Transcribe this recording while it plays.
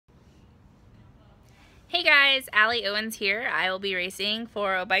Hey guys, Alli Owens here. I will be racing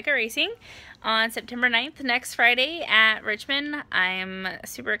for Obaika Racing on September 9th, next Friday at Richmond. I'm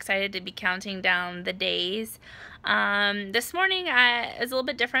super excited to be counting down the days. This morning is a little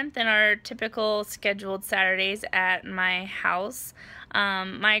bit different than our typical scheduled Saturdays at my house.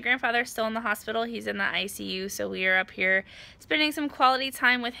 My grandfather's still in the hospital. He's in the ICU, so we are up here spending some quality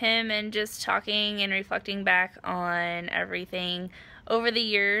time with him and just talking and reflecting back on everything over the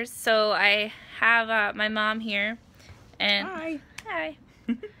years. So I have my mom here, and hi.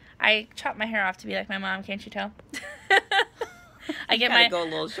 I chopped my hair off to be like my mom. Can't you tell? I get my go a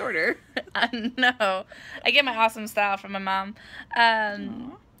little shorter. No, I get my awesome style from my mom.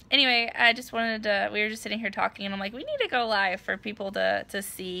 Anyway, I just wanted to. We were just sitting here talking, and I'm like, we need to go live for people to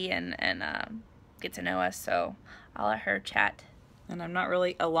see and get to know us. So I'll let her chat. And I'm not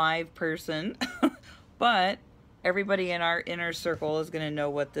really a live person, but everybody in our inner circle is going to know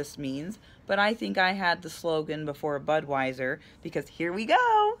what this means. But I think I had the slogan before Budweiser, because here we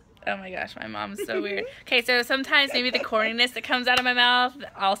go. Oh my gosh, my mom's so weird. Okay, so sometimes maybe the corniness that comes out of my mouth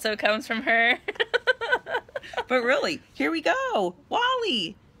also comes from her. But really, here we go.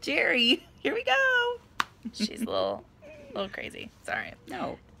 Wally, Jerry, here we go. She's a little crazy. Sorry.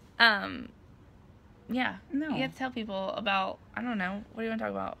 No. Yeah. No. You have to tell people about, I don't know, what do you want to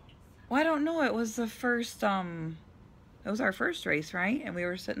talk about? Well, I don't know. It was the first, it was our first race, right? And we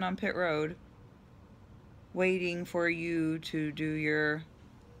were sitting on pit road waiting for you to do your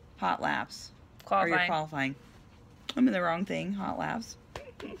hot laps. Qualifying. Or your qualifying. I'm in the wrong thing. Hot laps.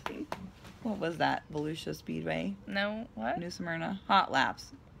 What was that? Volusia Speedway? No, what? New Smyrna. Hot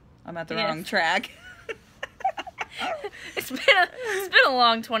laps. I'm at the wrong track. It's been a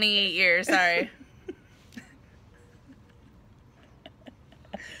long 28 years. Sorry.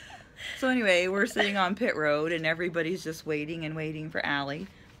 So anyway, we're sitting on pit road and everybody's just waiting and waiting for Alli.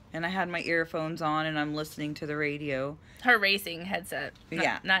 And I had my earphones on and I'm listening to the radio. Her racing headset.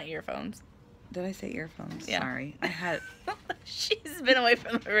 Yeah. Not earphones. Did I say earphones? Yeah. Sorry. I had... She's been away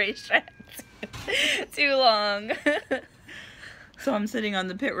from the racetrack too long. So I'm sitting on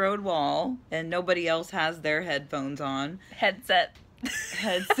the pit road wall and nobody else has their headphones on. Headset.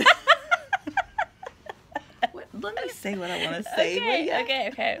 Let me say what I want to say.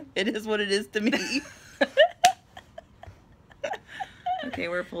 Okay. It is what it is to me. Okay,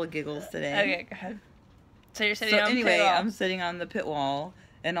 we're full of giggles today. Okay, go ahead. So you're sitting on the anyway, pit wall. I'm sitting on the pit wall,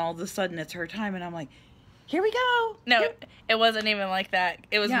 and all of a sudden it's her time, and I'm like, here we go. No, it wasn't even like that.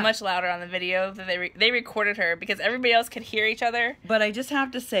 It was much louder on the video that they recorded her because everybody else could hear each other. But I just have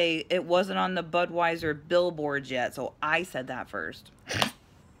to say, it wasn't on the Budweiser billboards yet, so I said that first.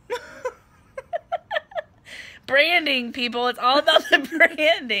 Branding, people. It's all about the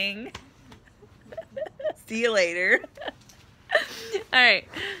branding. See you later. Alright,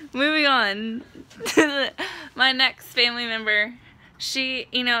 moving on to my next family member. She,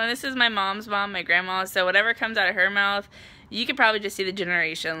 and this is my mom's mom, my grandma, so whatever comes out of her mouth, you could probably just see the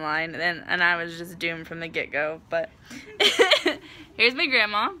generation line, and I was just doomed from the get-go. But here's my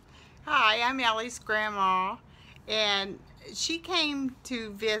grandma. Hi, I'm Ellie's grandma, and she came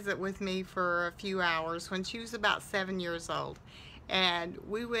to visit with me for a few hours when she was about 7 years old. And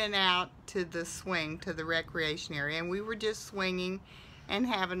we went out to the swing, to the recreation area, and we were just swinging and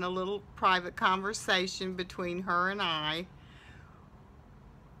having a little private conversation between her and I,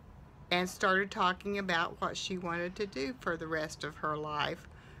 and started talking about what she wanted to do for the rest of her life.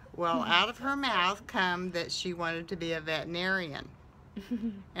 Well, out of her mouth come that she wanted to be a veterinarian.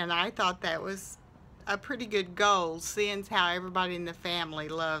 And I thought that was a pretty good goal, seeing how everybody in the family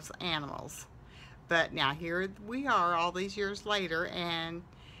loves animals. But now here we are all these years later, and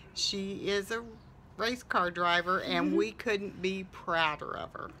she is a race car driver, and we couldn't be prouder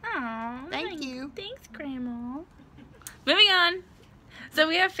of her. Aww, Thank you. Thanks, Grandma. Moving on. So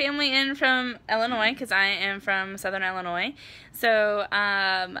we have family in from Illinois, because I am from Southern Illinois. So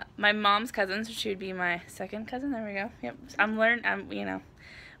my mom's cousin, so she would be my second cousin. There we go. Yep.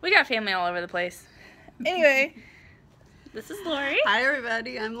 We got family all over the place. Anyway. This is Lori. Hi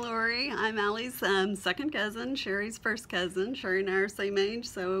everybody, I'm Lori. I'm Allie's second cousin, Sherry's first cousin. Sherry and I are same age,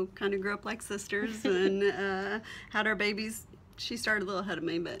 so kind of grew up like sisters and had our babies. She started a little ahead of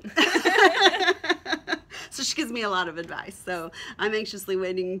me, but so she gives me a lot of advice. So I'm anxiously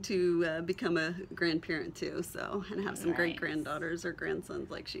waiting to become a grandparent too, and have some great granddaughters or grandsons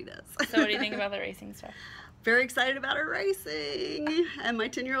like she does. So what do you think about the racing stuff? Very excited about her racing, and my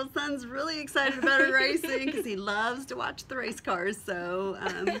 10-year-old son's really excited about her racing because he loves to watch the race cars, so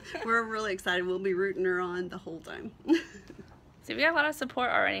we're really excited. We'll be rooting her on the whole time. So we got a lot of support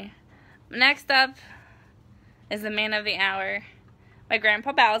already. Next up is the man of the hour, by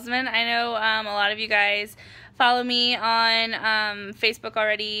Grandpa Bowsman. I know a lot of you guys follow me on Facebook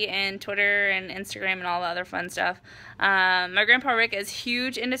already, and Twitter and Instagram and all the other fun stuff. My Grandpa Rick is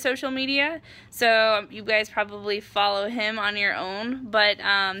huge into social media, so you guys probably follow him on your own, but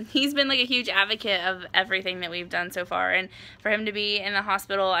he's been like a huge advocate of everything that we've done so far, and for him to be in the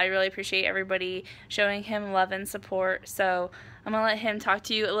hospital, I really appreciate everybody showing him love and support. So I'm gonna let him talk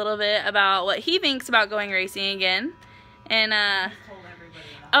to you a little bit about what he thinks about going racing again. And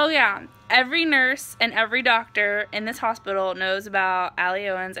oh yeah, every nurse and every doctor in this hospital knows about Alli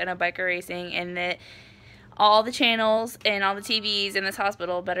Owens and Obaika Racing, and that all the channels and all the TVs in this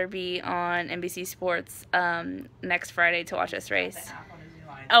hospital better be on NBC Sports next Friday to watch us race.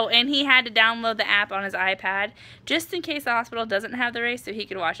 Oh, and he had to download the app on his iPad just in case the hospital doesn't have the race so he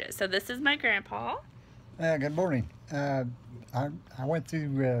could watch it. So this is my grandpa. Good morning. I went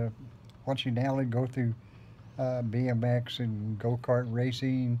through watching Alli go through BMX and go-kart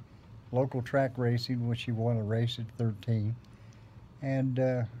racing, local track racing, which she won a race at 13, and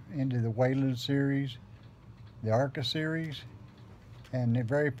into the Wayland Series, the ARCA Series, and they're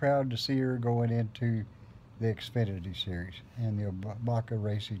very proud to see her going into the Xfinity Series and the Obaika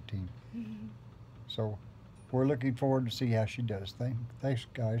Racing team. Mm-hmm. So we're looking forward to see how she does. Thanks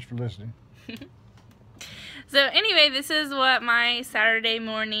guys for listening. So anyway, this is what my Saturday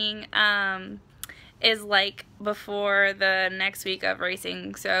morning is like before the next week of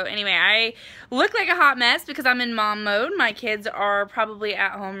racing. So anyway, I look like a hot mess because I'm in mom mode. My kids are probably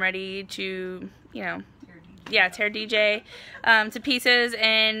at home ready to, you know, tear DJ to pieces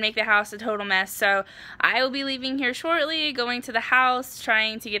and make the house a total mess. So I will be leaving here shortly, going to the house,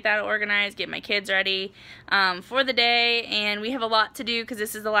 trying to get that organized, get my kids ready for the day. And we have a lot to do because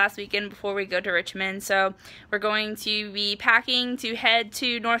this is the last weekend before we go to Richmond. So we're going to be packing to head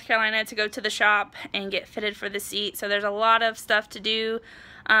to North Carolina to go to the shop and get fitted for the seat. So there's a lot of stuff to do,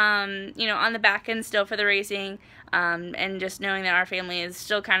 you know, on the back end still for the racing. And just knowing that our family is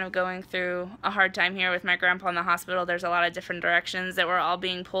still kind of going through a hard time here with my grandpa in the hospital. There's a lot of different directions that we're all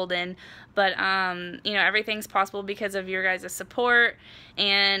being pulled in, but you know, everything's possible because of your guys' support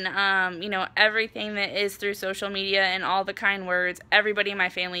and you know, everything that is through social media and all the kind words everybody in my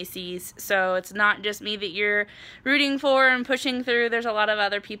family sees. So it's not just me that you're rooting for and pushing through. There's a lot of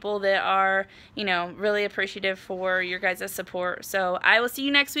other people that are, you know, really appreciative for your guys' support. So I will see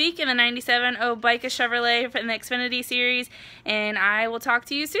you next week in the 97 Obaika Chevrolet in the Xfinity Series, and I will talk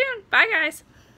to you soon. Bye guys.